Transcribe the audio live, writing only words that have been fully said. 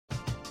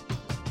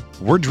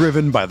We're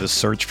driven by the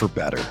search for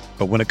better.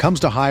 But when it comes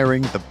to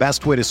hiring, the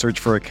best way to search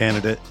for a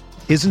candidate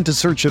isn't to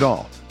search at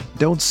all.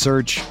 Don't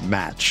search,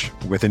 match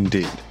with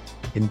Indeed.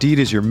 Indeed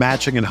is your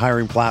matching and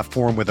hiring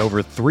platform with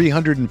over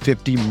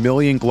 350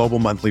 million global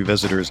monthly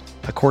visitors,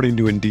 according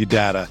to Indeed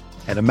data,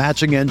 and a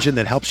matching engine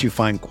that helps you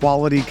find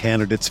quality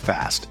candidates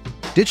fast.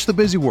 Ditch the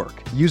busy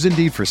work. Use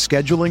Indeed for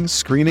scheduling,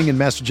 screening, and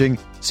messaging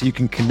so you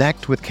can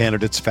connect with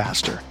candidates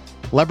faster.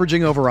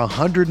 Leveraging over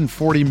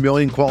 140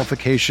 million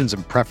qualifications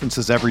and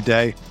preferences every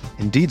day,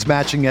 Indeed's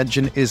matching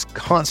engine is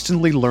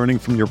constantly learning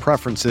from your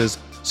preferences,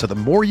 so the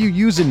more you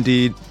use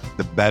Indeed,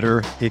 the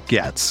better it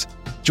gets.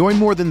 Join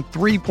more than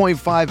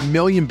 3.5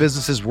 million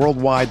businesses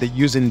worldwide that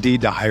use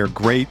Indeed to hire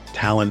great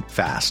talent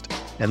fast.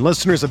 And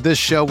listeners of this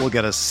show will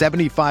get a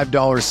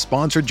 $75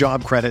 sponsored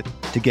job credit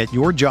to get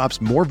your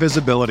jobs more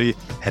visibility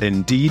at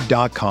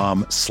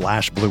Indeed.com/Blue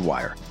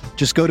Wire.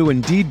 Just go to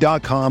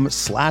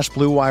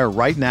Indeed.com/Blue Wire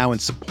right now and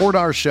support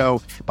our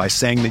show by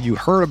saying that you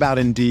heard about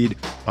Indeed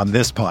on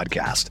this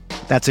podcast.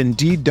 That's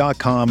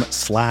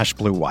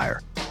Indeed.com/Blue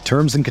Wire.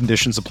 Terms and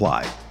conditions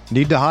apply.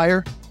 Need to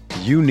hire?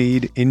 You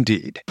need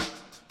Indeed.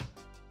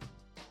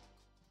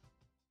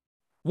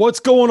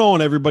 What's going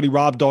on, everybody?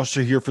 Rob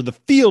Doster here for the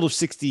Field of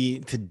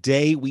 68.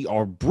 Today, we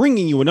are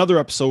bringing you another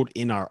episode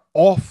in our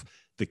Off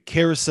the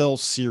Carousel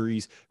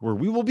series, where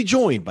we will be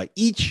joined by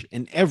each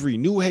and every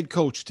new head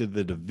coach to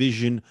the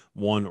Division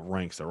I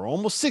ranks. There are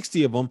almost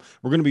 60 of them.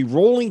 We're going to be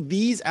rolling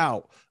these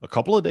out a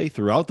couple of days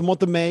throughout the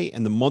month of May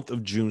and the month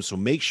of June. So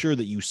make sure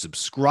that you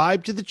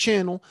subscribe to the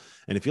channel.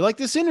 And if you like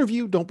this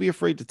interview, don't be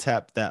afraid to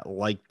tap that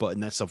like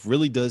button. That stuff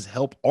really does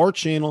help our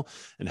channel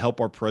and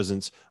help our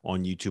presence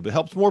on YouTube. It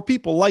helps more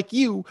people like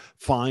you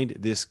find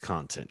this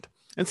content.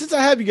 And since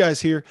I have you guys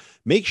here,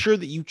 make sure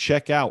that you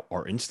check out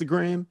our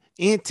Instagram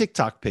and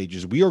TikTok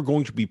pages. We are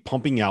going to be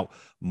pumping out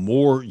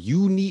more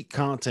unique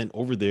content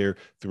over there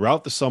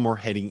throughout the summer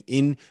heading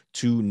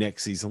into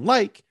next season.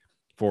 Like,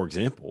 for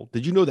example,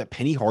 did you know that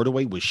Penny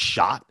Hardaway was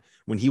shot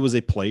when he was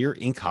a player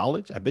in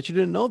college? I bet you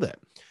didn't know that.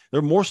 There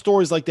are more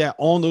stories like that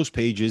on those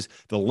pages.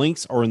 The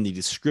links are in the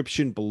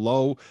description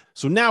below.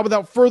 So now,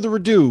 without further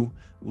ado,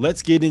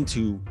 let's get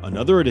into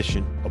another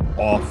edition of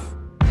Off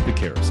the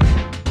Carousel.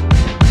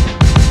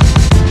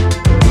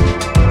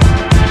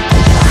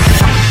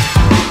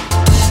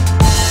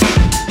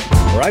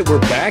 All right, we're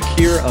back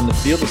here on the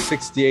Field of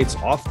 68's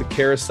Off the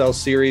Carousel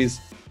series.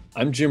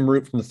 I'm Jim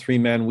Root from the Three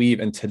Man Weave,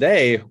 and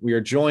today we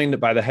are joined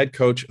by the head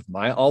coach of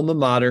my alma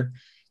mater,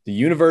 the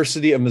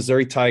University of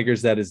Missouri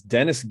Tigers. That is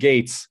Dennis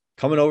Gates,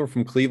 coming over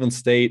from Cleveland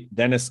State.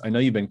 Dennis, I know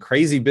you've been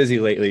crazy busy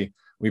lately.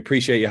 We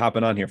appreciate you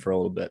hopping on here for a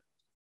little bit.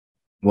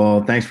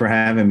 Well, thanks for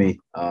having me.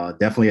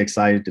 Definitely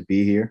excited to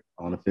be here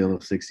on the Field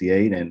of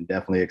 68 and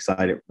definitely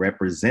excited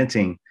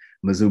representing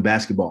Mizzou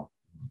basketball.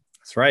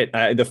 That's right.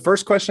 The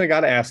first question I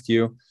got to ask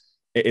you,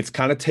 it's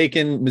kind of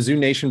taken Mizzou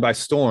Nation by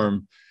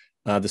storm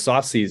this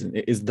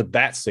offseason, is the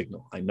bat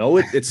signal. I know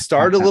it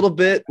started a little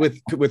bit with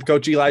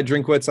Coach Eli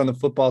Drinkwitz on the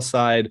football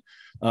side,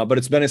 but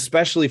it's been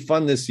especially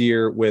fun this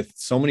year with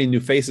so many new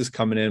faces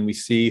coming in. We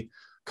see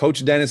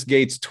Coach Dennis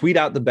Gates tweet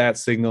out the bat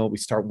signal. We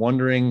start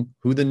wondering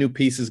who the new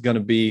piece is going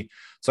to be.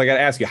 So I got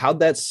to ask you,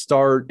 how'd that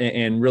start,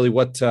 and really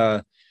what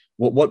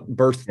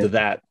birthed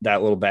that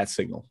little bat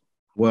signal?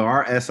 Well,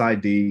 our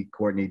SID,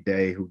 Courtney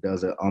Day, who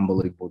does an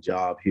unbelievable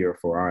job here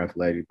for our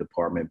athletic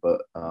department,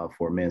 but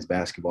for men's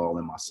basketball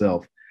and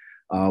myself,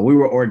 we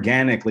were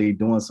organically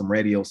doing some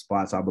radio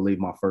spots, I believe,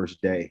 my first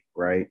day,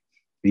 right?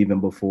 Even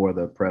before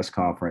the press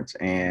conference.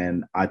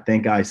 And I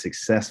think I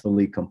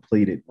successfully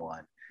completed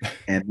one.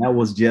 And that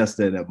was just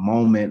a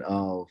moment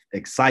of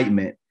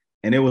excitement.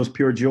 And it was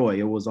pure joy.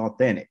 It was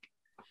authentic.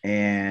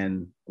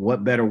 And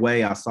what better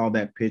way, I saw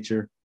that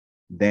picture,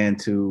 than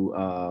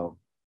to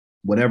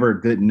whatever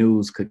good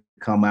news could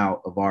come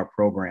out of our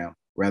program,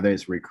 whether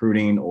it's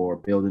recruiting or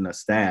building a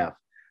staff,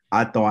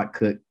 I thought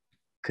could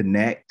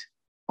connect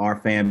our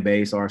fan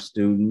base, our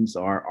students,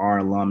 our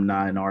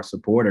alumni, and our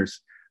supporters,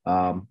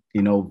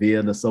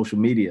 via the social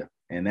media.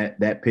 And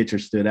that picture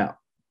stood out.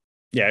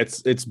 Yeah,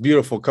 it's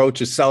beautiful.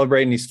 Coach is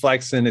celebrating. He's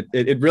flexing.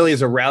 It really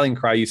is a rallying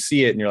cry. You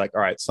see it and you're like,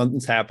 all right,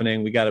 something's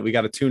happening. We got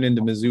to tune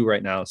into Mizzou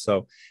right now.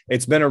 So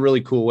it's been a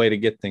really cool way to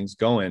get things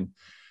going.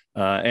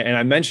 And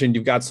I mentioned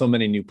you've got so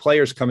many new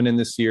players coming in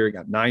this year. You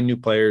got 9 new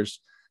players,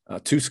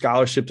 2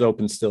 scholarships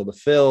open still to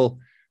fill.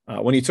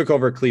 When you took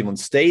over at Cleveland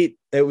State,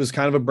 it was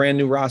kind of a brand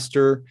new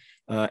roster.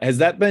 Has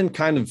that been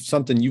kind of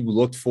something you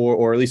looked for,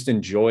 or at least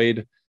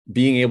enjoyed,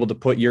 being able to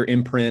put your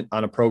imprint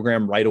on a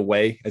program right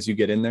away as you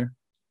get in there?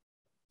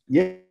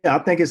 Yeah, I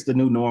think it's the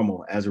new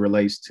normal as it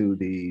relates to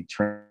the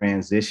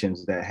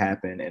transitions that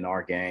happen in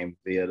our game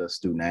via the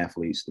student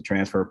athletes. The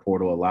transfer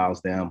portal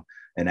allows them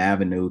an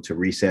avenue to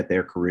reset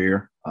their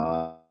career.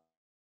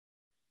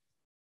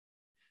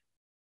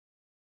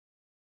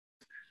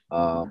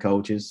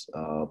 Coaches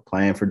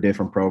playing for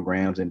different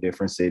programs in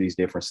different cities,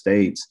 different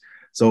states.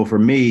 So for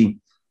me,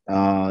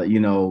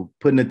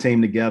 putting a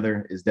team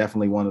together is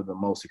definitely one of the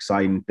most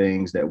exciting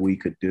things that we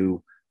could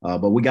do.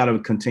 But we got to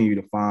continue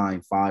to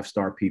find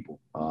 5-star people,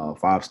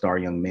 5-star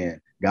young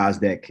men, guys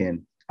that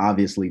can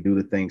obviously do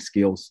the things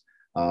skills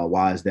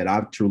wise that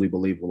I truly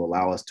believe will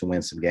allow us to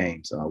win some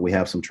games. We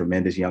have some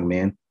tremendous young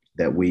men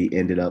that we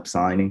ended up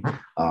signing.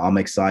 I'm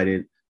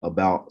excited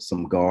about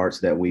some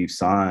guards that we've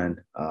signed.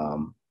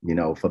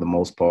 For the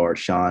most part,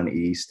 Sean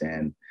East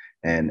and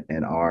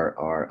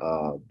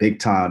our big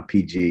time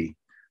PG.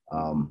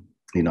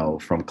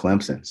 From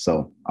Clemson.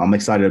 So I'm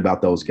excited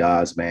about those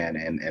guys, man,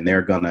 and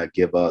they're gonna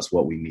give us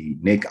what we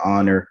need. Nick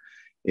Honor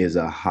is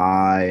a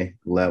high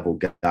level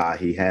guy.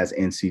 He has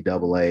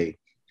NCAA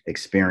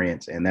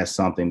experience, and that's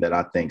something that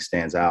I think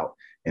stands out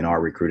in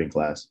our recruiting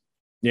class.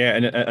 Yeah,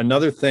 and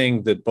another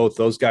thing that both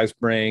those guys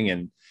bring,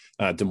 and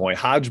Demoy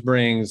Hodge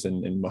brings,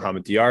 and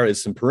Mohamed Diarra,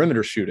 is some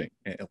perimeter shooting.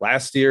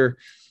 Last year,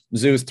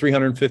 Mizzou was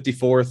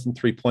 354th in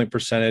three-point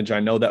percentage.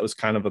 I know that was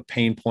kind of a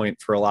pain point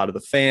for a lot of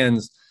the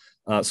fans.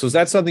 So is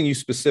that something you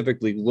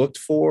specifically looked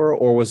for,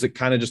 or was it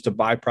kind of just a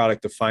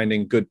byproduct of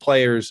finding good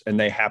players and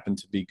they happen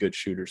to be good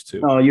shooters too?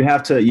 No, you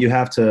have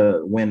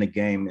to win the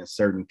game in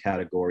certain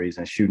categories,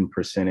 and shooting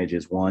percentage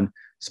is one,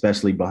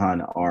 especially behind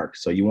the arc.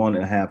 So you want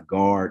to have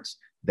guards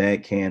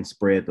that can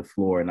spread the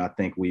floor, and I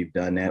think we've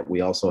done that.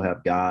 We also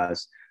have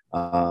guys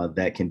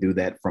that can do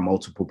that from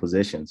multiple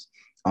positions.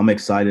 I'm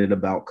excited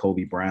about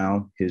Kobe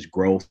Brown, his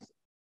growth,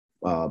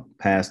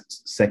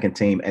 past second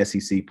team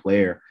SEC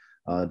player.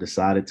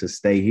 Decided to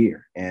stay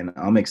here. And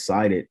I'm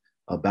excited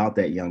about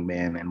that young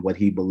man and what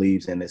he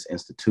believes in this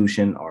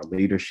institution, our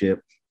leadership,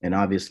 and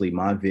obviously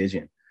my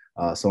vision.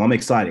 So I'm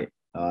excited.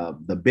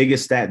 The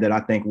biggest stat that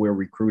I think we're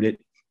recruiting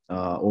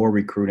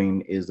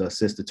is the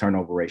assist to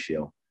turnover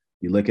ratio.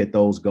 You look at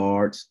those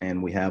guards,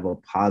 and we have a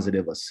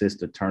positive assist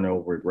to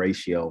turnover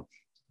ratio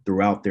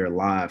throughout their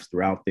lives,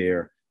 throughout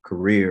their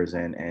careers.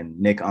 And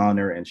Nick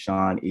Honor and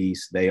Sean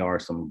East, they are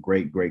some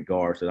great, great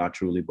guards that I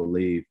truly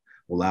believe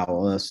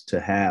allow us to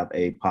have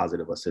a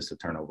positive assist to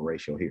turnover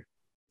ratio here.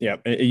 Yeah,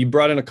 you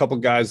brought in a couple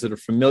of guys that are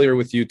familiar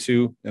with you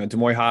too.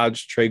 Demoy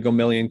Hodge, Trey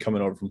Gomillion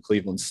coming over from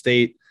Cleveland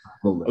State.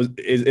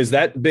 Is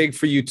that big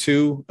for you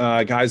too?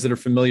 Guys that are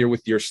familiar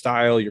with your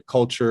style, your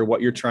culture, what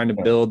you're trying to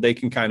build, they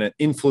can kind of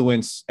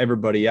influence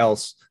everybody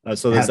else.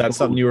 So is that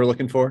something you were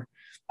looking for?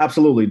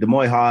 Absolutely.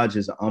 Demoy Hodge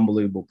is an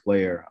unbelievable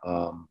player.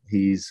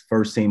 He's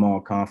first team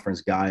all conference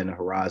guy in the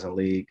Horizon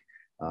League.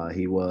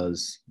 He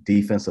was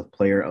defensive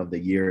player of the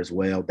year as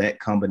well. That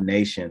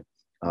combination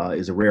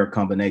is a rare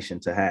combination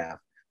to have.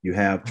 You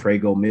have Trey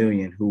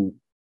Gomillion, who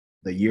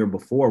the year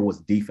before was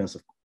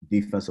defensive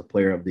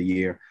player of the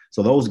year.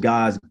 So those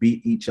guys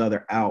beat each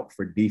other out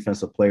for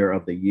defensive player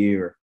of the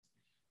year.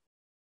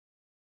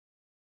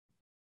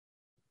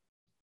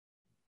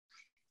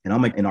 And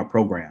I'm in our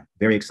program,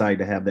 very excited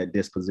to have that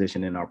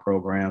disposition in our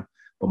program,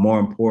 but more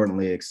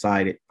importantly,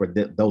 excited for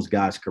those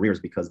guys' careers,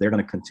 because they're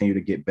going to continue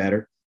to get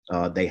better.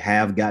 They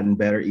have gotten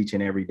better each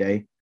and every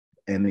day.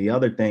 And the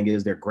other thing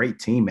is they're great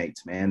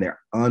teammates, man. They're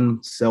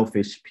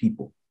unselfish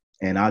people.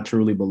 And I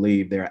truly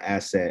believe they're an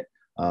asset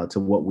to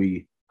what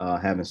we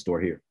have in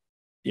store here.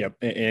 Yep.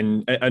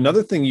 And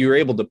another thing you're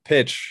able to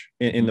pitch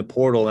in the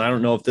portal, and I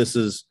don't know if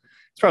it's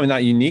probably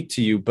not unique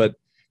to you, but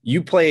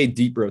you play a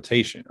deep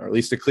rotation, or at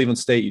least at Cleveland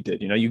State you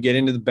did. You get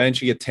into the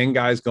bench, you get 10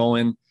 guys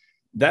going.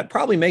 That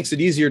probably makes it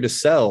easier to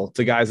sell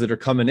to guys that are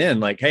coming in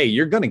like, hey,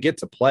 you're going to get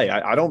to play.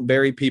 I don't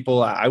bury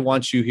people. I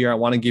want you here. I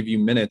want to give you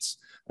minutes.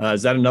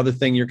 Is that another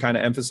thing you're kind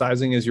of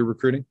emphasizing as you're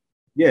recruiting?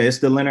 Yeah, it's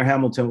the Leonard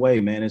Hamilton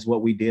way, man. It's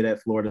what we did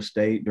at Florida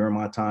State during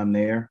my time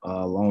there.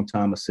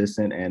 Longtime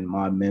assistant and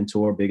my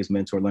mentor, biggest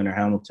mentor, Leonard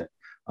Hamilton.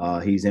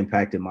 He's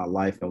impacted my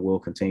life and will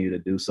continue to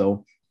do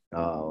so.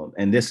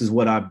 And this is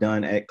what I've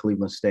done at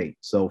Cleveland State.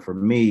 So for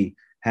me,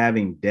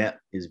 having depth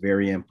is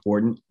very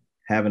important.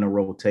 Having a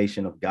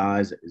rotation of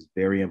guys is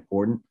very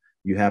important.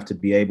 You have to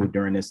be able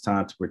during this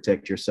time to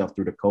protect yourself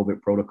through the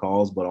COVID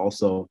protocols, but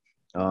also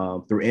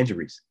through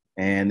injuries.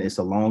 And it's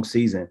a long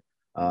season.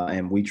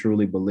 And we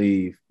truly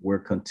believe we're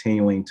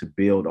continuing to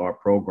build our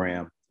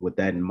program with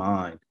that in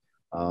mind.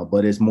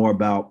 But it's more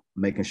about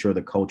making sure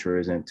the culture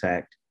is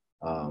intact.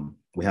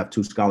 We have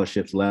 2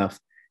 scholarships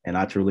left, and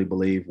I truly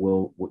believe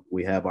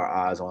we have our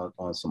eyes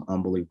on some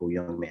unbelievable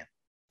young men.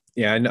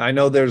 Yeah, I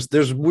know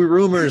there's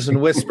rumors and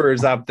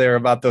whispers out there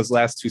about those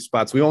last 2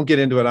 spots. We won't get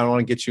into it. I don't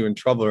want to get you in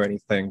trouble or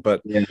anything, but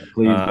yeah,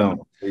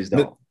 please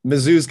don't.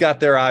 Mizzou's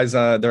got their eyes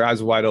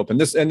wide open.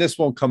 This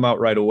won't come out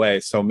right away,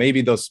 so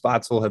maybe those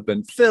spots will have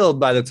been filled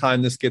by the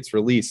time this gets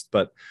released.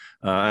 But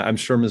I'm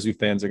sure Mizzou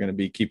fans are going to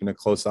be keeping a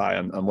close eye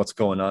on what's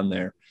going on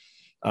there.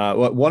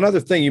 One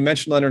other thing, you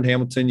mentioned Leonard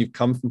Hamilton. You've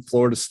come from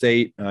Florida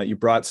State. You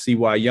brought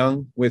C.Y.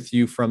 Young with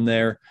you from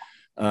there.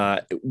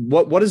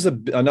 What is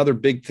another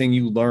big thing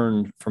you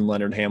learned from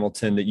Leonard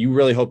Hamilton that you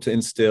really hope to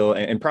instill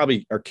and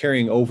probably are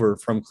carrying over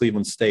from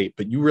Cleveland State,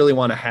 but you really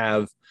want to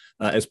have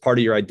as part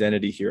of your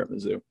identity here at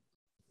Mizzou?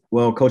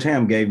 Well, Coach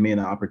Ham gave me an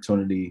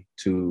opportunity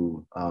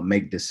to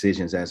make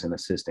decisions as an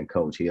assistant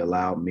coach. He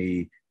allowed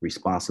me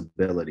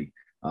responsibility.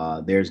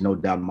 There's no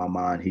doubt in my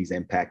mind he's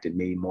impacted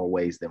me more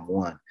ways than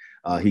one.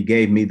 He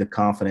gave me the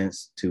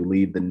confidence to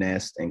leave the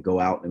nest and go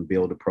out and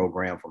build a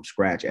program from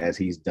scratch, as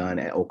he's done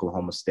at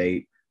Oklahoma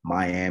State,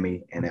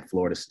 Miami, and at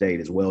Florida State.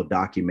 Is well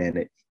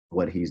documented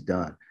what he's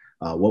done.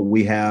 What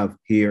we have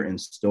here in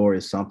store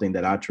is something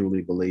that I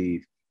truly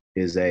believe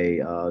is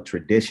a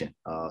tradition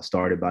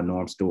started by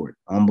Norm Stewart,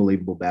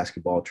 unbelievable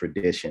basketball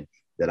tradition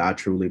that I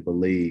truly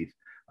believe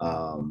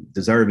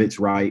deserve its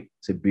right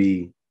to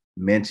be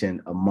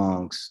mentioned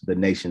amongst the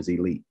nation's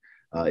elite.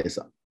 It's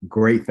a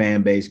great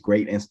fan base,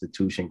 great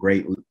institution,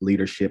 great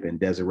leadership in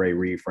Desiree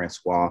Reed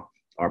Francois,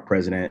 our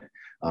president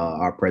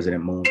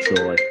Moon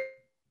Choi.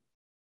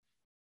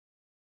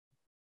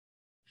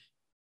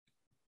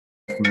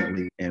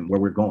 Definitely, and where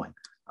we're going.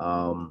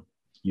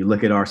 You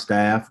look at our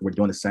staff, we're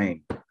doing the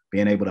same.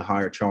 Being able to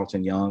hire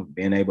Charlton Young,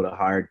 being able to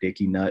hire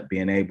Dickie Nutt,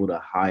 being able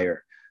to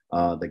hire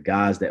the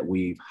guys that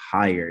we've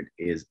hired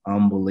is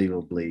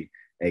unbelievably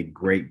a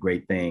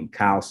great thing.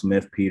 Kyle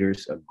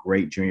Smith-Peters, a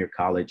great junior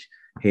college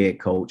head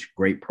coach,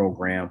 great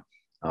program.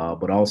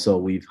 But also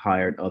we've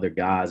hired other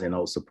guys in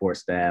those support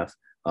staff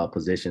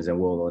positions, and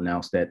we'll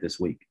announce that this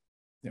week.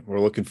 Yeah, we're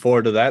looking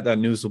forward to that. That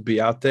news will be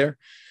out there.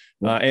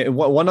 And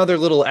one other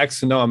little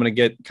X and O, I'm going to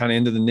get kind of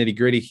into the nitty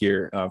gritty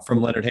here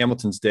from Leonard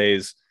Hamilton's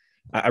days.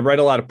 I write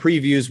a lot of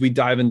previews. We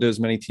dive into as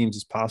many teams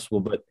as possible,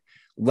 but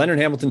Leonard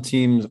Hamilton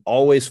teams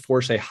always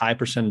force a high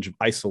percentage of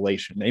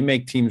isolation. They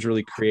make teams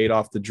really create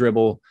off the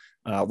dribble.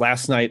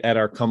 Last night at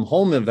our come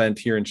home event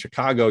here in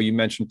Chicago, you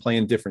mentioned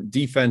playing different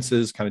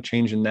defenses, kind of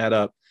changing that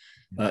up.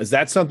 Is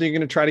that something you're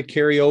going to try to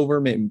carry over,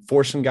 maybe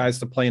forcing guys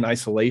to play in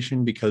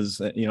isolation?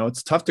 Because,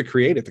 it's tough to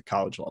create at the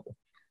college level.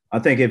 I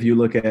think if you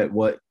look at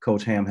what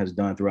Coach Ham has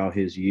done throughout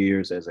his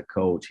years as a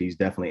coach, he's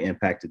definitely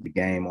impacted the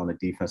game on the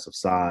defensive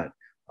side,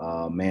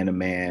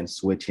 man-to-man,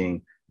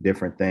 switching,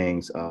 different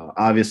things.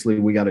 Obviously,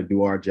 we got to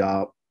do our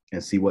job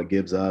and see what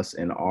gives us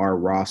and our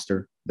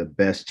roster the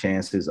best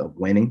chances of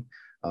winning.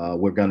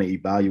 We're going to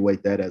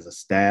evaluate that as a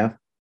staff.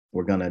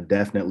 We're going to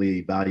definitely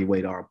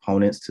evaluate our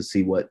opponents to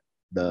see what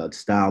the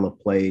style of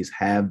plays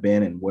have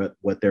been and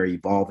what they're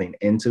evolving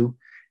into.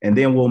 And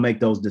then we'll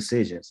make those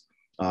decisions.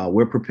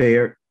 We're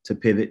prepared to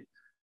pivot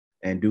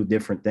and do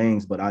different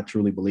things, but I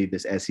truly believe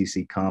this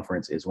SEC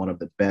conference is one of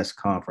the best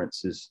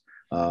conferences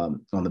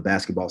on the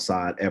basketball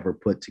side ever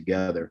put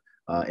together,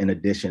 in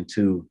addition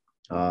to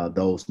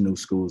those new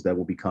schools that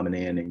will be coming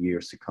in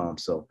years to come.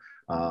 So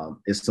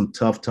it's some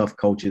tough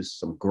coaches,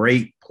 some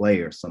great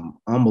players, some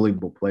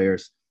unbelievable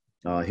players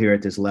here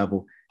at this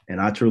level.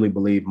 And I truly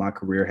believe my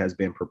career has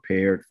been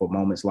prepared for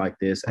moments like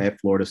this at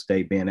Florida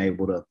State, being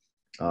able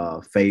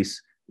to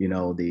face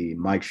the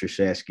Mike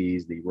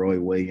Krzyzewskis, the Roy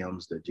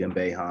Williams, the Jim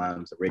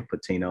Boeheim's, the Rick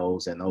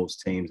Pitino's, and those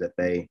teams that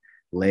they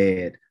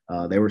led.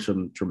 They were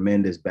some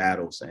tremendous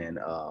battles, and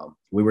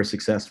we were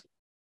successful.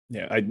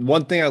 Yeah,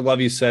 one thing I love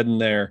you said in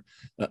there,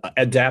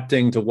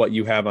 adapting to what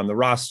you have on the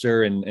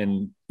roster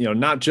and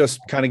not just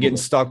kind of getting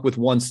stuck with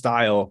one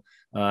style.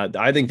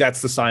 I think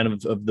that's the sign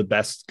of the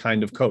best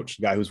kind of coach,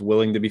 the guy who's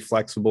willing to be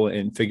flexible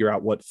and figure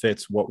out what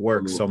fits, what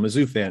works. So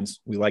Mizzou fans,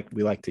 we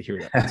like to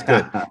hear that. That's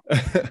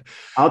good.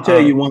 I'll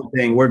tell you one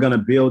thing. We're going to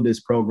build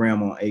this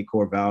program on 8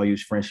 core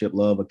values: friendship,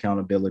 love,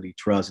 accountability,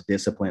 trust,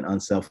 discipline,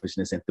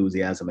 unselfishness,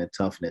 enthusiasm, and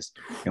toughness.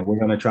 And we're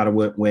going to try to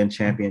win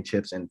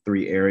championships in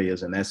 3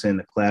 areas. And that's in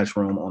the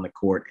classroom, on the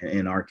court, and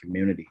in our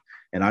community.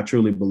 And I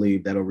truly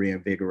believe that'll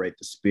reinvigorate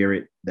the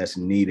spirit that's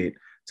needed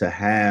to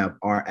have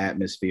our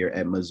atmosphere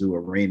at Mizzou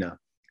Arena,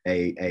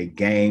 a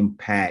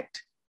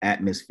game-packed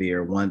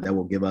atmosphere, one that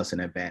will give us an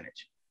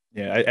advantage.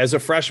 Yeah, as a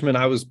freshman,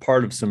 I was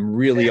part of some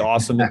really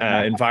awesome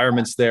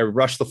environments there.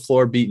 Rushed the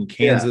floor, beating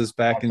Kansas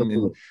back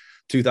in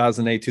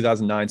 2008,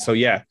 2009. So,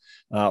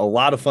 a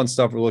lot of fun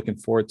stuff we're looking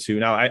forward to.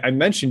 Now, I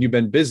mentioned you've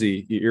been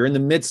busy. You're in the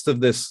midst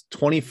of this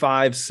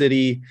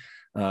 25-city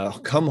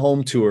come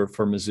home tour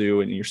for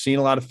Mizzou, and you're seeing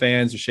a lot of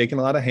fans, you're shaking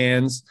a lot of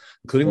hands,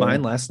 including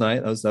mine last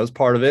night. That was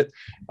part of it.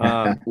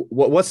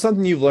 What's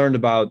something you've learned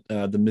about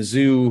the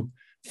Mizzou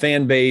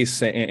fan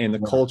base and the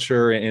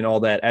culture and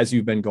all that as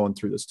you've been going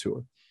through this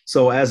tour?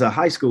 So as a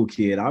high school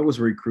kid, I was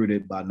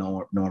recruited by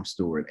Norm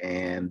Stewart,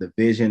 and the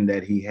vision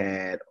that he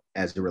had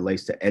as it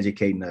relates to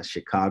educating a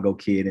Chicago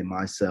kid and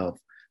myself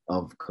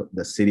of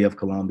the city of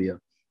Columbia,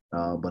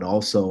 but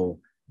also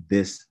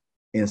this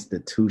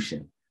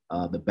institution,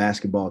 the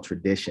basketball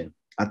tradition.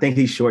 I think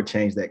he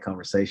shortchanged that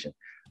conversation.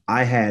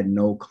 I had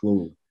no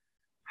clue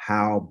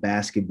how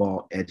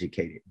basketball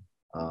educated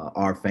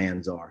our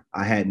fans are.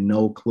 I had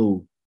no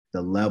clue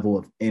the level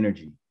of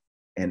energy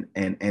and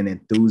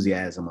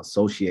enthusiasm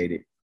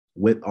associated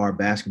with our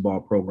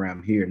basketball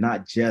program here,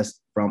 not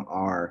just from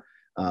our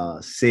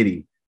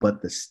city,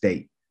 but the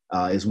state.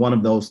 It's one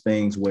of those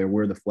things where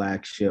we're the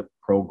flagship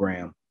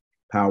program,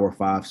 Power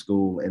 5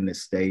 school in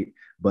this state,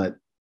 but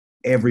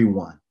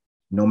everyone,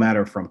 no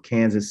matter from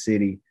Kansas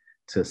City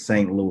to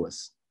St.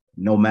 Louis,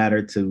 no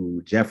matter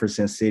to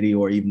Jefferson City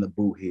or even the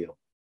Boot Hill,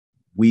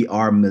 we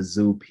are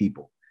Mizzou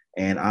people.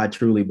 And I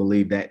truly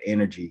believe that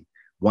energy,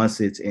 once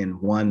it's in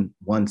one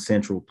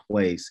central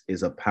place,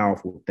 is a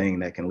powerful thing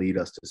that can lead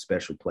us to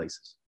special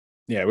places.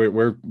 Yeah,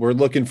 we're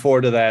looking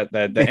forward to that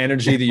the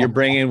energy that you're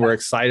bringing. We're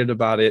excited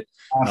about it.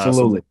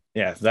 Absolutely.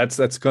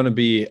 That's going to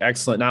be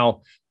excellent.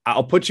 Now,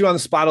 I'll put you on the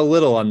spot a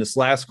little on this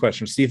last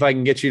question. See if I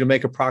can get you to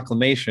make a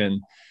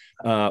proclamation.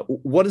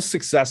 What does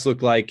success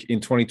look like in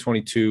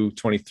 2022,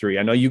 23?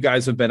 I know you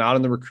guys have been out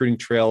on the recruiting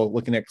trail,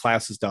 looking at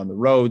classes down the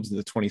roads,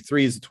 the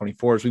 23s, the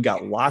 24s. We've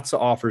got lots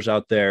of offers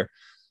out there.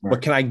 Right.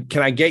 But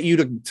can I get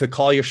you to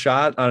call your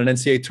shot on an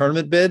NCAA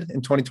tournament bid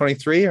in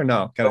 2023 or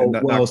no?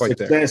 Not quite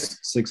there.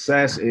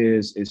 Success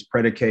is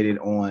predicated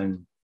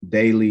on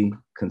daily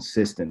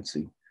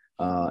consistency.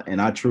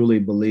 And I truly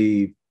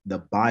believe the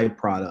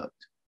byproduct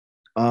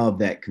of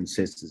that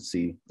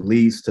consistency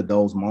leads to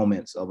those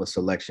moments of a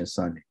selection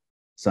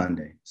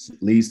Sunday,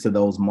 leads to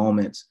those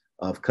moments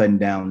of cutting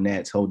down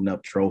nets, holding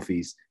up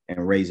trophies,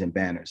 and raising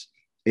banners.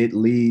 It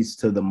leads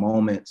to the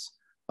moments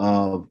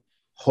of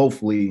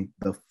hopefully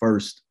the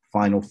first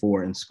Final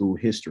Four in school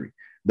history.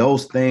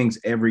 Those things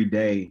every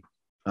day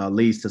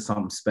leads to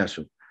something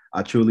special.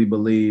 I truly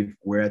believe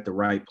we're at the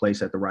right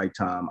place at the right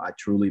time. I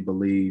truly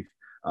believe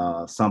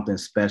something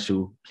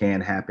special can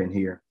happen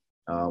here.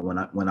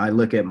 When I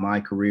look at my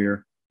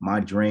career, my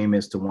dream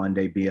is to one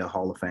day be a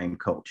Hall of Fame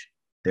coach.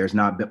 There's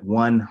not been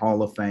one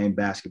Hall of Fame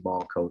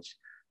basketball coach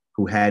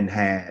who hadn't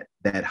had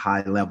that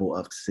high level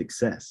of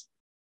success,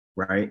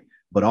 right?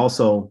 But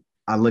also,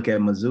 I look at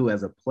Mizzou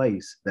as a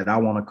place that I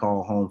want to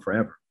call home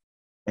forever.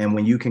 And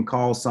when you can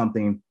call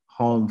something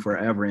home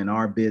forever in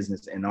our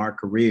business, in our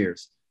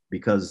careers,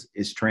 because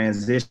it's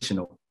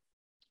transitional,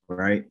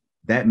 right?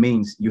 That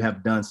means you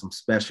have done some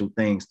special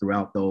things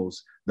throughout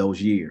those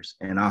years.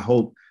 And I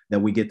hope that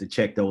we get to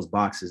check those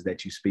boxes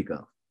that you speak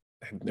of.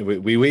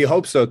 We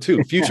hope so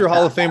too. Future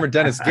Hall of Famer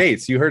Dennis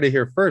Gates. You heard it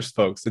here first,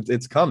 folks.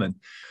 It's coming.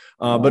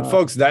 But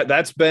folks,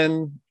 that's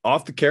been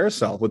Off the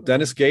Carousel with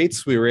Dennis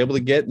Gates. We were able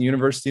to get the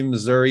University of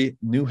Missouri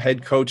new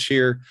head coach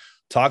here,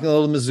 talking a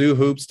little Mizzou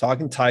hoops,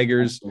 talking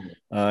Tigers.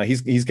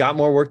 He's got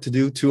more work to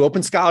do, 2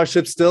 open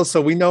scholarships still,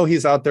 so we know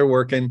he's out there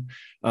working.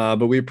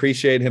 But we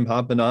appreciate him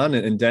hopping on.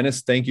 And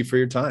Dennis, thank you for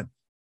your time.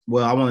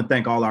 Well, I want to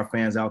thank all our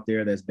fans out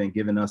there that's been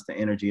giving us the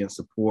energy and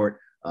support.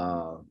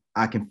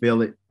 I can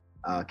feel it.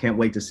 Can't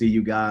wait to see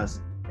you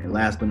guys. And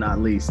last but not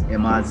least,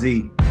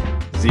 MIZ.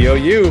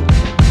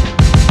 ZOU.